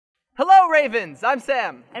Hello, Ravens! I'm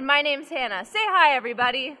Sam. And my name's Hannah. Say hi,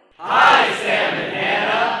 everybody. Hi, Sam and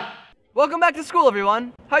Hannah. Welcome back to school,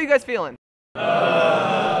 everyone. How are you guys feeling?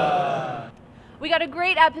 We got a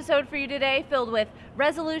great episode for you today filled with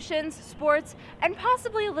resolutions, sports, and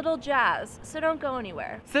possibly a little jazz, so don't go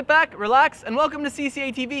anywhere. Sit back, relax, and welcome to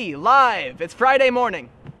Cca-Tv live. It's Friday morning.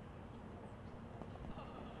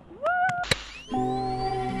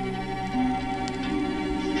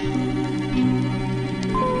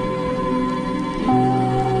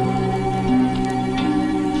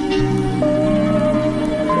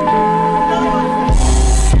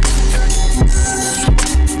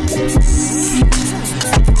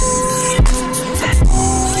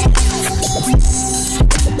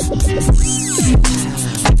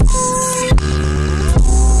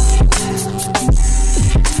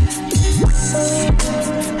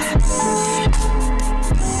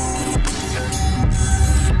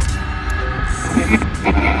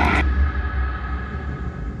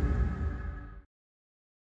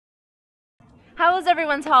 How was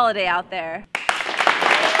everyone's holiday out there?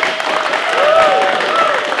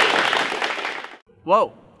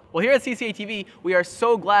 Whoa. Well, here at Cca-Tv, we are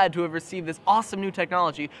so glad to have received this awesome new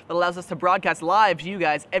technology that allows us to broadcast live to you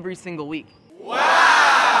guys every single week.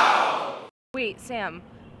 Wow! Wait, Sam,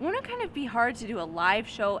 won't it kind of be hard to do a live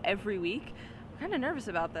show every week? I'm kind of nervous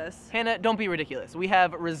about this. Hannah, don't be ridiculous. We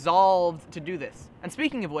have resolved to do this. And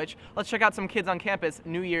speaking of which, let's check out some kids on campus'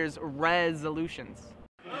 New Year's resolutions.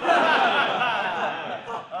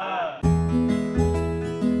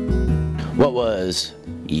 What was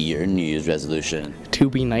your New Year's resolution? To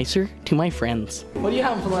be nicer to my friends. What are you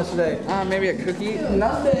having for lunch today? Maybe a cookie?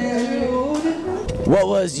 Nothing. What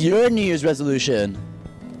was your New Year's resolution?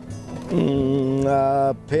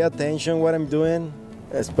 Pay attention what I'm doing,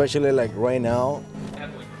 especially like right now.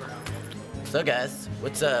 So guys,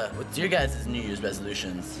 what's your guys' New Year's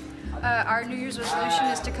resolutions? Our New Year's resolution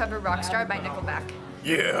is to cover Rockstar by Nickelback.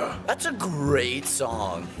 Yeah, that's a great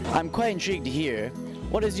song. I'm quite intrigued to hear.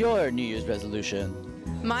 What is your New Year's resolution?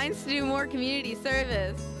 Mine's to do more community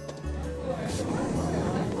service.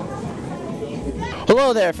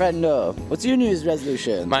 Hello there, friendo. What's your New Year's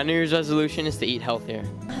resolution? My New Year's resolution is to eat healthier.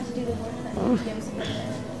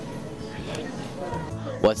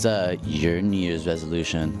 What's your New Year's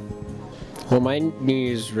resolution? Well, my New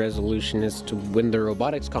Year's resolution is to win the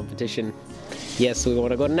robotics competition. Yes, we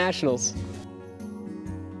want to go to nationals.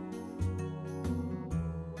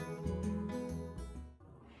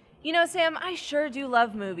 You know, Sam, I sure do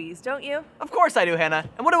love movies, don't you? Of course I do, Hannah.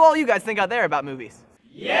 And what do all you guys think out there about movies?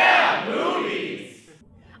 Yeah, movies!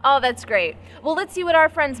 Oh, that's great. Well, let's see what our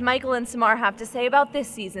friends Michael and Samar have to say about this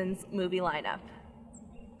season's movie lineup.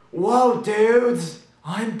 Whoa, dudes!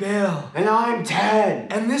 I'm Bill. And I'm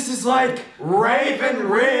Ted. And this is like Raven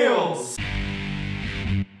Reels.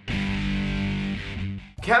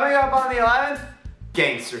 Coming up on the 11th,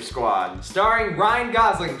 Gangster Squad. Starring Ryan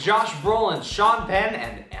Gosling, Josh Brolin, Sean Penn,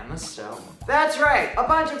 and Emma Stone. That's right, a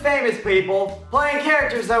bunch of famous people playing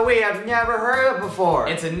characters that we have never heard of before.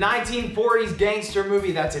 It's a 1940s gangster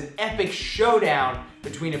movie that's an epic showdown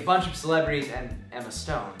between a bunch of celebrities and Emma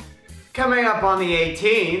Stone. Coming up on the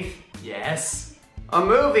 18th, yes, a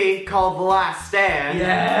movie called The Last Stand.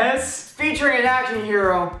 Yes. Featuring an action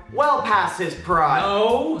hero well past his prime.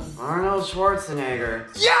 No. Arnold Schwarzenegger.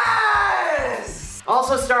 Yes!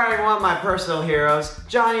 Also starring one of my personal heroes,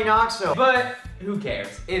 Johnny Knoxville. But who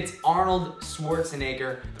cares? It's Arnold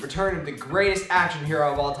Schwarzenegger, the return of the greatest action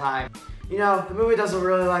hero of all time. You know, the movie doesn't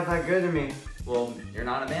really look that good to me. Well, you're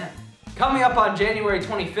not a man. Coming up on January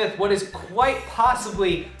 25th, what is quite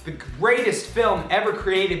possibly the greatest film ever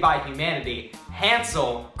created by humanity,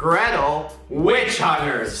 Hansel, Gretel, Witch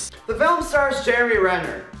Hunters. The film stars Jeremy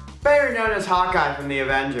Renner, better known as Hawkeye from the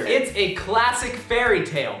Avengers. It's a classic fairy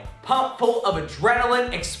tale, pumped full of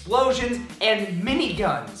adrenaline, explosions, and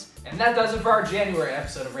miniguns. And that does it for our January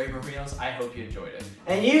episode of Raven Reels. I hope you enjoyed it.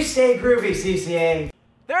 And you stay groovy, CCA.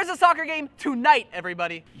 There's a soccer game tonight,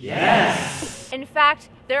 everybody. Yes! In fact,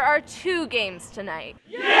 there are 2 games tonight.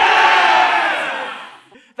 Yes!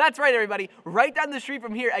 That's right, everybody. Right down the street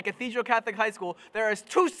from here at Cathedral Catholic High School, there is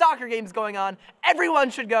 2 soccer games going on.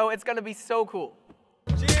 Everyone should go. It's going to be so cool.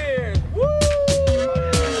 Cheers! Woo!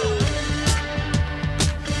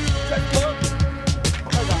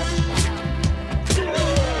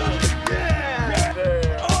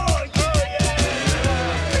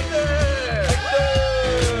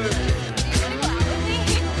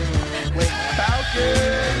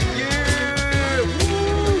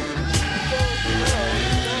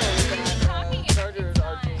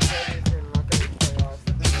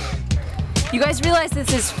 You guys realize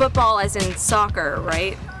this is football as in soccer,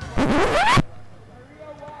 right?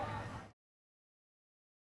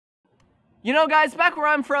 You know, guys, back where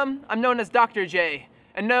I'm from, I'm known as Dr. J.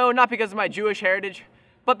 And no, not because of my Jewish heritage,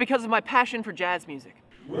 but because of my passion for jazz music.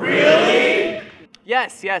 Really?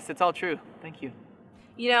 Yes, it's all true. Thank you.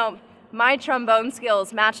 You know, my trombone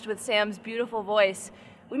skills matched with Sam's beautiful voice,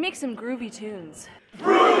 we make some groovy tunes.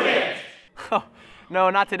 Prove it! Oh, no,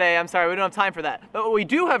 not today. I'm sorry, we don't have time for that. But what we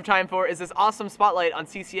do have time for is this awesome spotlight on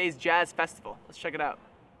CCA's Jazz Festival. Let's check it out.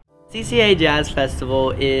 CCA Jazz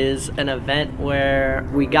Festival is an event where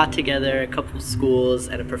we got together a couple schools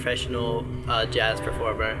and a professional jazz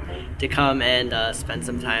performer to come and spend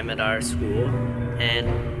some time at our school,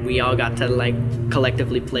 and we all got to like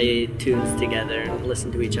collectively play tunes together and listen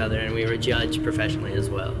to each other, and we were judged professionally as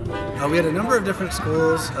well. We had a number of different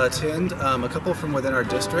schools attend, a couple from within our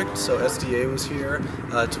district, so SDA was here,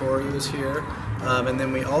 Torrey was here, and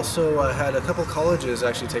then we also had a couple colleges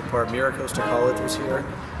actually take part. Miracosta College was here.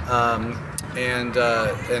 And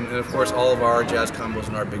of course all of our jazz combos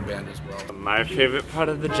and our big band as well. My favorite part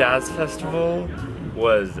of the jazz festival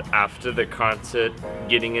was after the concert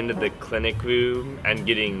getting into the clinic room and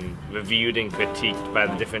getting reviewed and critiqued by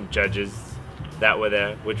the different judges that were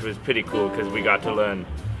there, which was pretty cool because we got to learn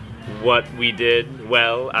what we did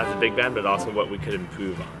well as a big band but also what we could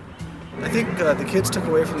improve on. I think the kids took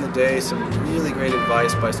away from the day some really great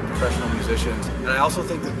advice by some professional musicians, and I also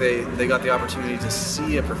think that they got the opportunity to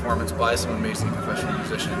see a performance by some amazing professional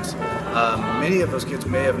musicians. Many of those kids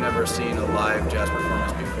may have never seen a live jazz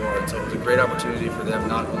performance before, and so it was a great opportunity for them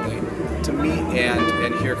not only to meet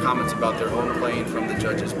and hear comments about their own playing from the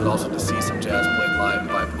judges, but also to see some jazz played live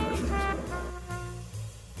by professionals.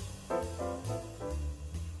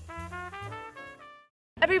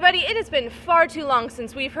 Everybody, it has been far too long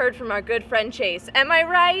since we've heard from our good friend Chase. Am I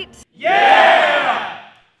right? Yeah!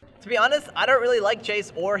 To be honest, I don't really like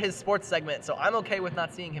Chase or his sports segment, so I'm okay with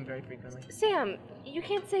not seeing him very frequently. Sam, you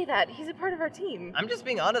can't say that. He's a part of our team. I'm just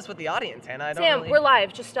being honest with the audience, Hannah. Sam, we're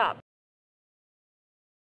live. Just stop.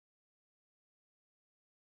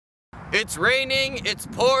 It's raining, it's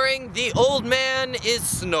pouring, the old man is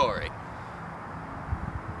snoring.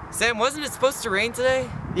 Sam, wasn't it supposed to rain today?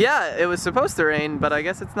 Yeah, it was supposed to rain, but I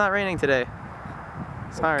guess it's not raining today.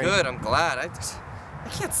 Sorry. Good, I'm glad. I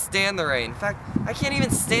can't stand the rain. In fact, I can't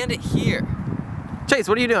even stand it here. Chase,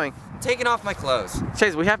 what are you doing? I'm taking off my clothes.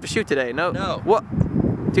 Chase, we have to shoot today. No. What?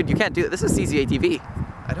 Dude, you can't do it. This is Cca-Tv.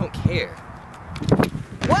 I don't care.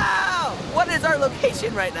 Wow! What is our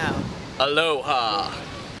location right now? Aloha.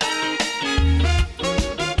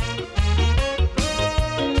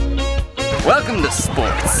 Welcome to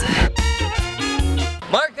sports.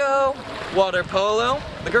 Marco, water polo.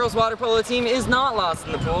 The girls' water polo team is not lost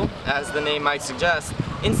in the pool, as the name might suggest.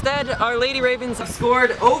 Instead, our Lady Ravens have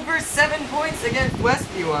scored over 7 points against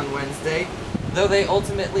Westview on Wednesday, though they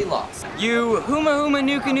ultimately lost. You Huma Huma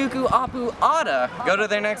Nuku Nuku Apu Ada go to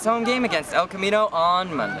their next home game against El Camino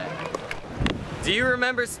on Monday. Do you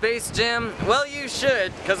remember Space Jam? Well, you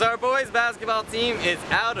should, because our boys basketball team is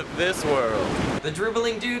out of this world. The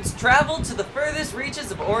dribbling dudes traveled to the furthest reaches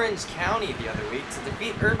of Orange County the other week to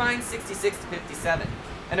defeat Irvine 66-57.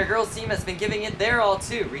 And our girls team has been giving it their all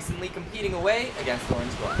too, recently competing away against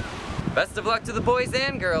Orange Bluff. Best of luck to the boys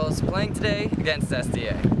and girls playing today against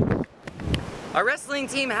SDA. Our wrestling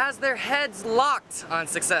team has their heads locked on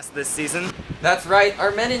success this season. That's right, our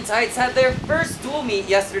men in tights had their first dual meet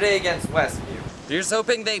yesterday against Westview. Here's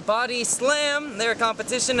hoping they body slam their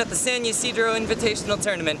competition at the San Ysidro Invitational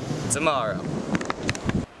Tournament tomorrow.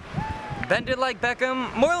 Bend it like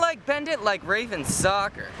Beckham, more like bend it like Ravens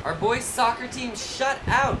soccer. Our boys soccer team shut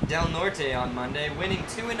out Del Norte on Monday, winning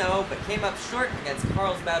 2-0, but came up short against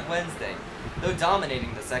Carlsbad Wednesday, though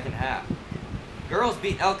dominating the second half. Girls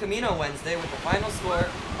beat El Camino Wednesday with a final score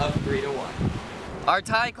of 3-1. Our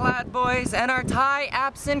tie-clad boys and our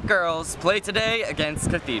tie-absent girls play today against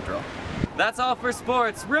Cathedral. That's all for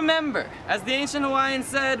sports. Remember, as the ancient Hawaiian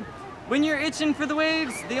said, when you're itching for the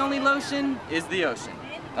waves, the only lotion is the ocean.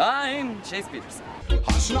 I'm Chase Peterson.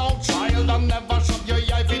 Hush now, child, and never shut your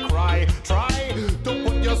eye if you cry. Try to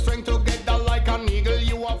put your strength together like an eagle,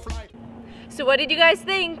 you are fly. So what did you guys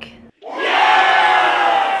think?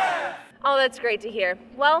 Yeah! Oh, that's great to hear.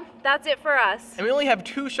 Well, that's it for us. And we only have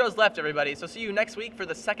 2 shows left, everybody, so see you next week for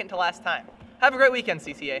the second to last time. Have a great weekend,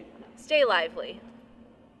 CCA. Stay lively.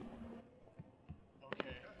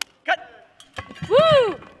 Cut!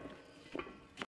 Woo!